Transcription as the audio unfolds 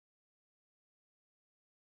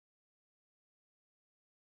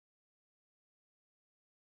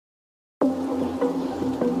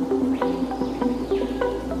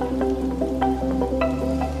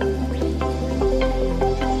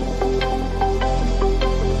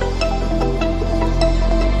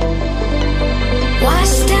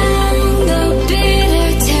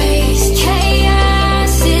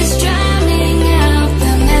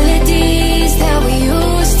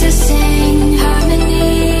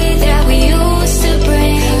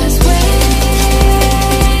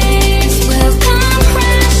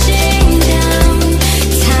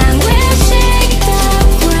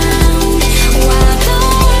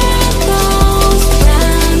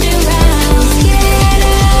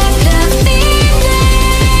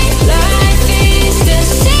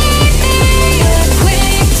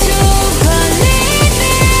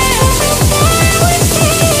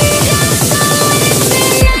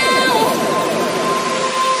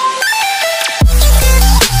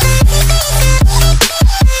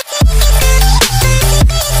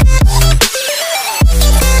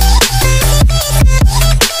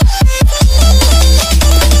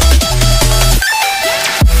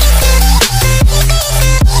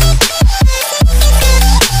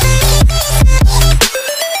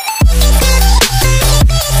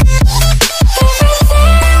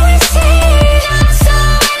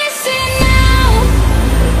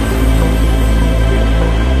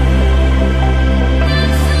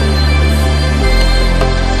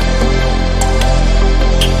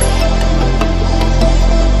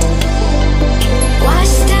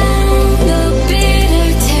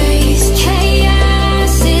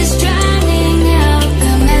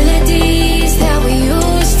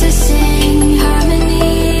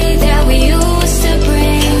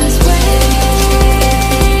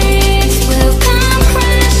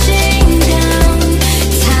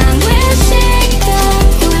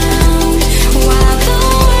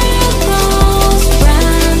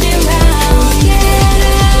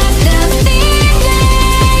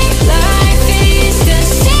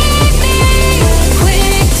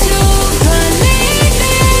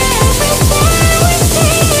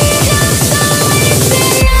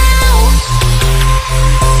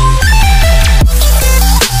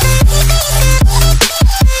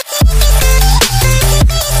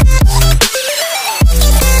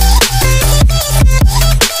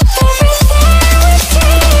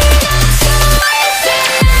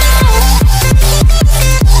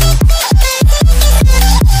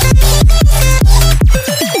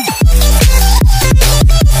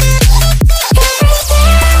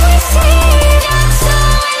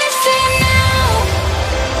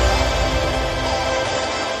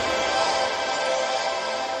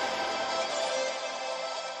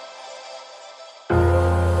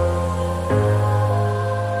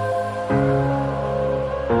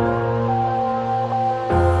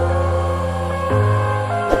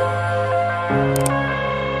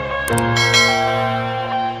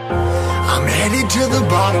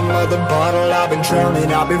the bottle, I've been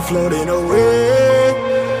drowning, I've been floating away.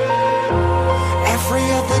 Every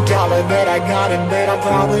other dollar that I got in bed, I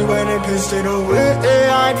probably went and pissed it away.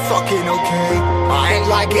 I ain't fucking okay, I ain't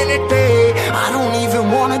liking it, babe. I don't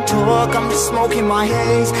even wanna talk, I'm just smoking my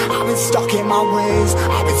haze. I've been stuck in my ways,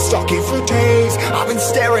 I've been stuck here for days. I've been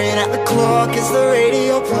staring at the clock as the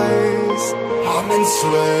radio plays. I'm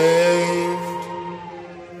enslaved.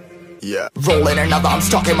 Yeah. Rolling another, I'm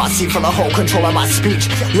stuck in my seat from the whole control of my speech.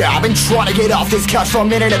 Yeah, I've been trying to get off this couch for a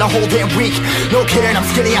minute and a whole damn week. No kidding, I'm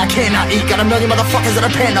skinny, I cannot eat. Got a million motherfuckers that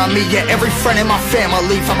depend on me. Yeah, every friend in my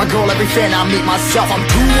family, from a girl, every fan I meet myself. I'm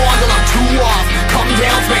too on till I'm too off. Come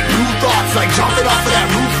down to make new thoughts, like jumping off of that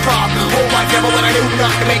rooftop. Whole life ever when I knew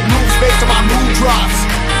not to make moves based on my mood drops.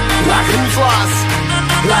 Like who's lost?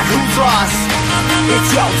 Like who's lost? It's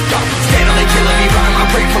yo, steadily killing me, running my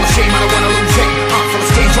brain full of shame. I don't wanna lose it, full of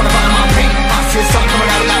stage, trying to find my pain. I see the sun coming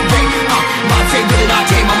out of that rain. My day really not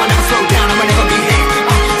tame, I'ma never slow down, I'ma never behave.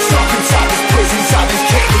 Stuck inside this prison, inside this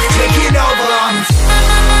cage, it's taking over.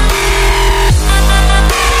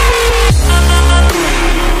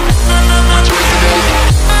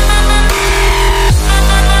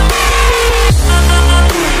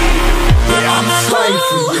 Yeah, I'm a slave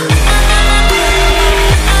for you.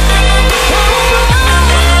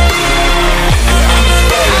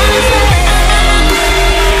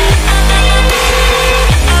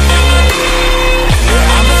 I'm a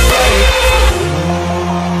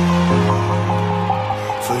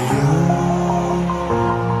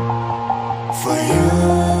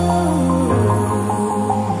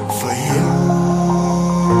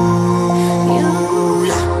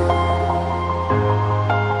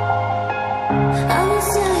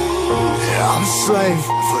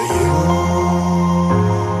for you.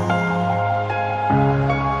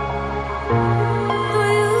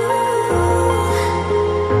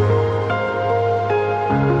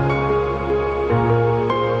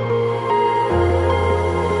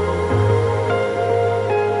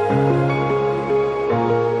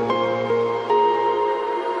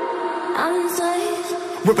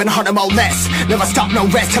 Ripping harder, more less. Never stop, no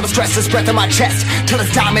rest. Till the stress is breath in my chest. Till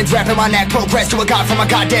it's diamonds wrapping my neck. Progress to a god from a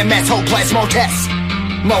goddamn mess. Hopeless, more tests,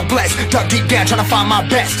 more blessed. Dug deep down, trying to find my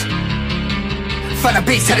best. Find a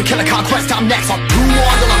beast, had to kill a conquest. I'm next. I'm too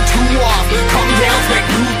on till I'm too off. Come down, make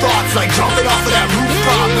new thoughts, like jumping off of that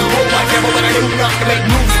rooftop. Whole life ever when I knew not to make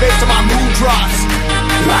moves based on my mood drops.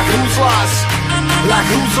 Like who's lost? Like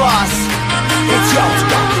who's lost? It's yo,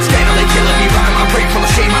 steadily killing me, running my brain full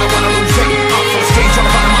of shame. I don't wanna lose it. Full of stage, trying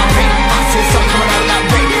to find my pain. I see the sun coming out of that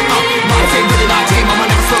rain. My day really not tame, I'ma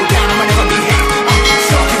never slow down, I'ma never behave.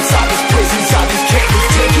 Stuck inside this prison, inside this cage, it's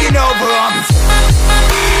taking over.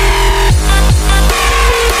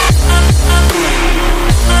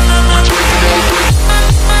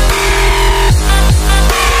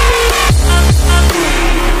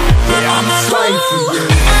 Yeah, I'm a slave for you.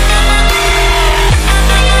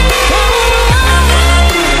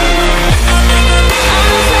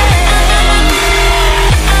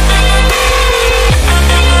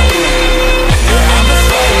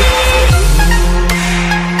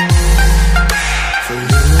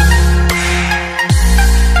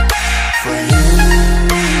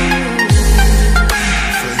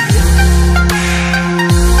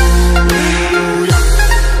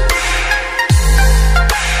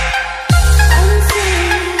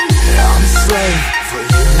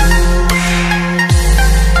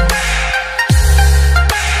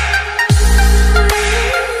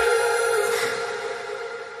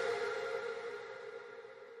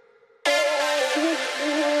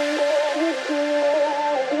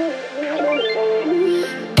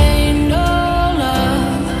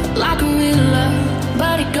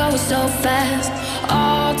 So fast,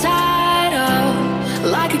 all tied up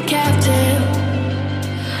like a captive.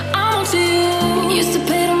 I'm on to you. Used to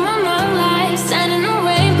pay to my life, standing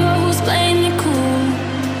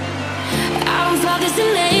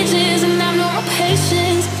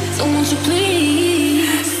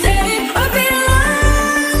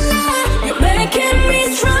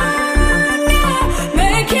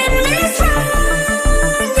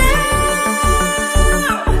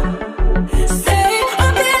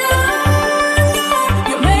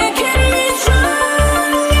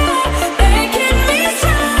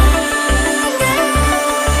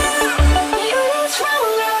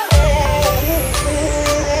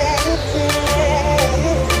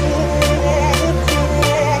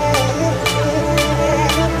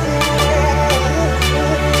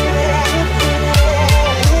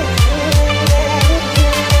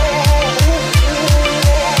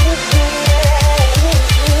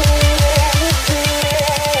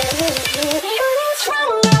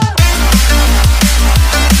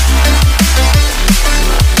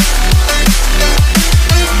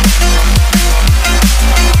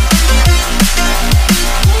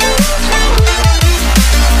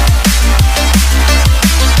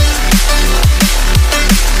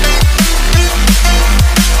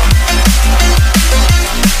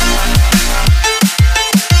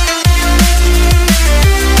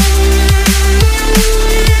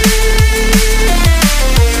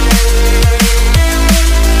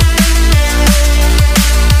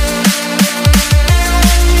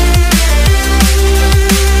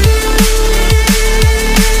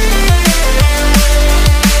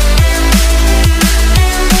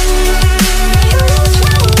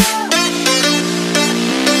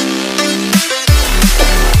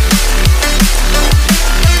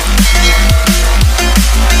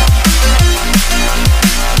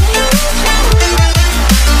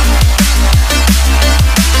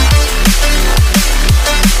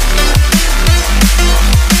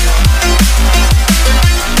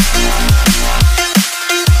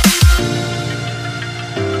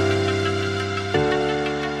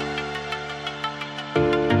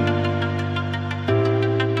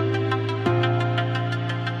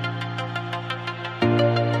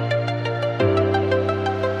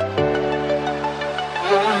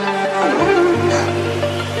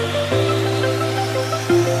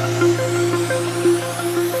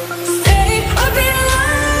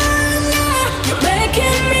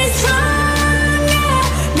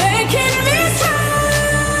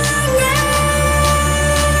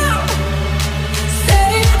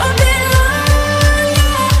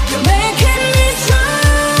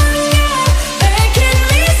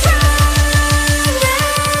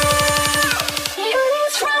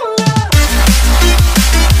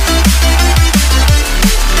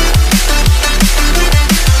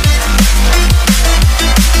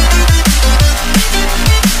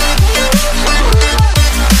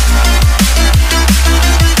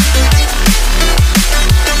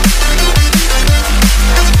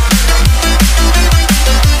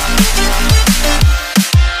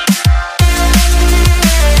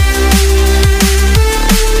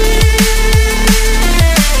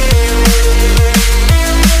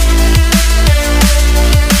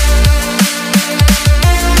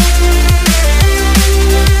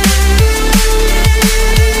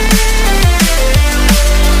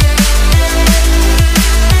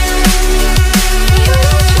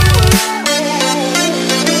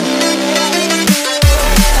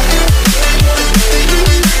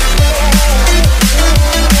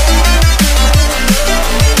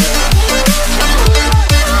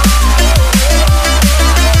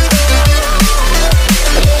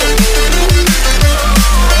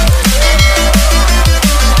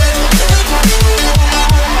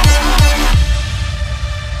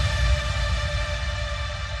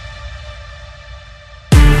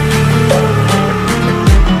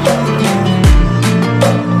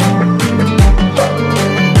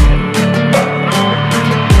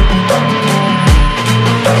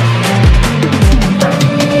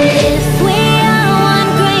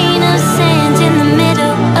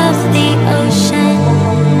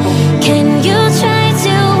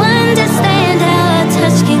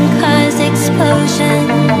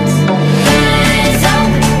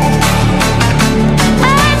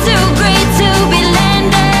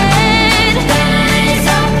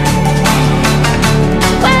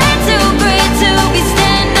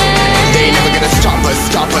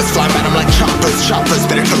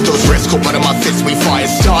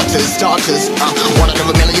starters. One out of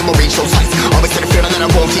a million will reach those heights. Always had a feeling that I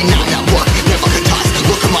won't deny that work. Never could ties.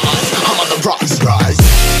 Look in my eyes, I'm on the rise.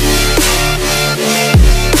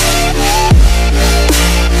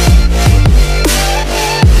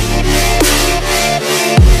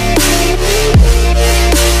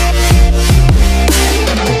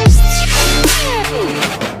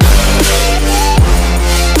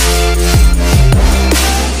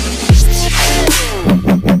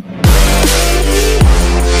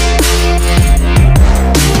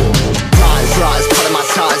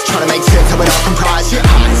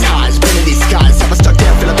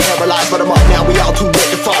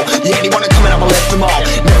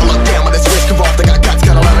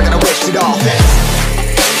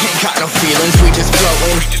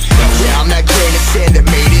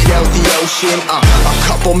 A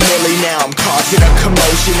couple milli now, I'm causing a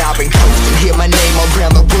commotion. I've been coasting, hear my name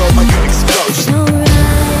around the world like an explosion. So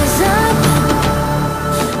rise up,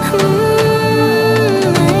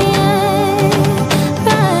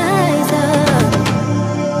 rise up.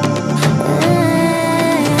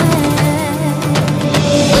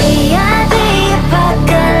 We are the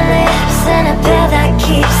apocalypse, and a pill that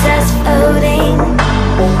keeps us floating.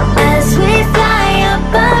 As we fly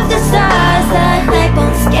above the stars, the light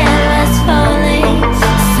won't scare us falling.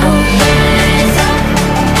 So rise up.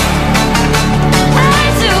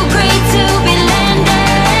 I'm too great to be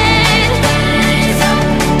landed. Rise up.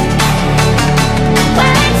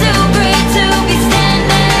 Way too great to be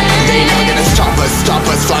standing. They ain't never gonna stop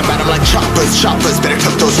us. Fly by them like choppers. Better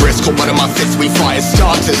tuck those wrists, cold blood in my fists. We fire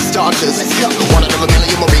starters. Let's go. One out of a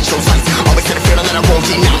million will reach those heights. Always had a feeling that I won't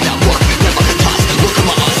deny that work. Never could ties. Look in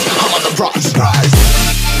my eyes, I'm on the rise.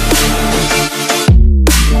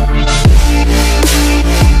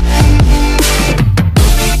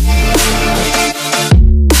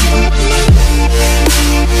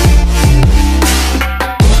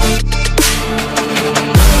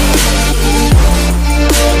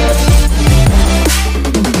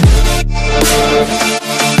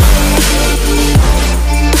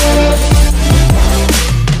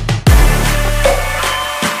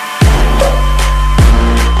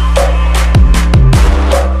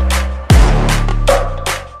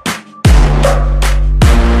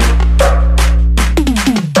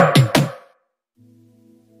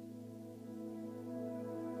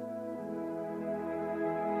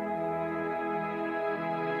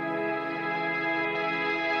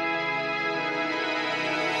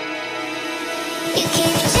 You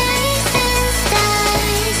keep chasing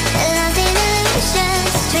stars, lost in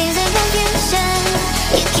illusions, dreams of confusion.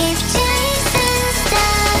 You keep chasing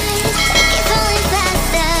stars, you keep falling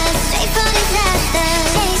faster, straight for disaster.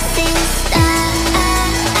 Chasing stars,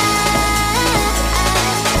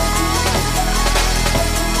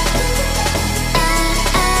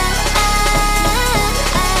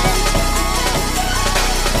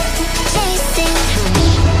 chasing. Chasing.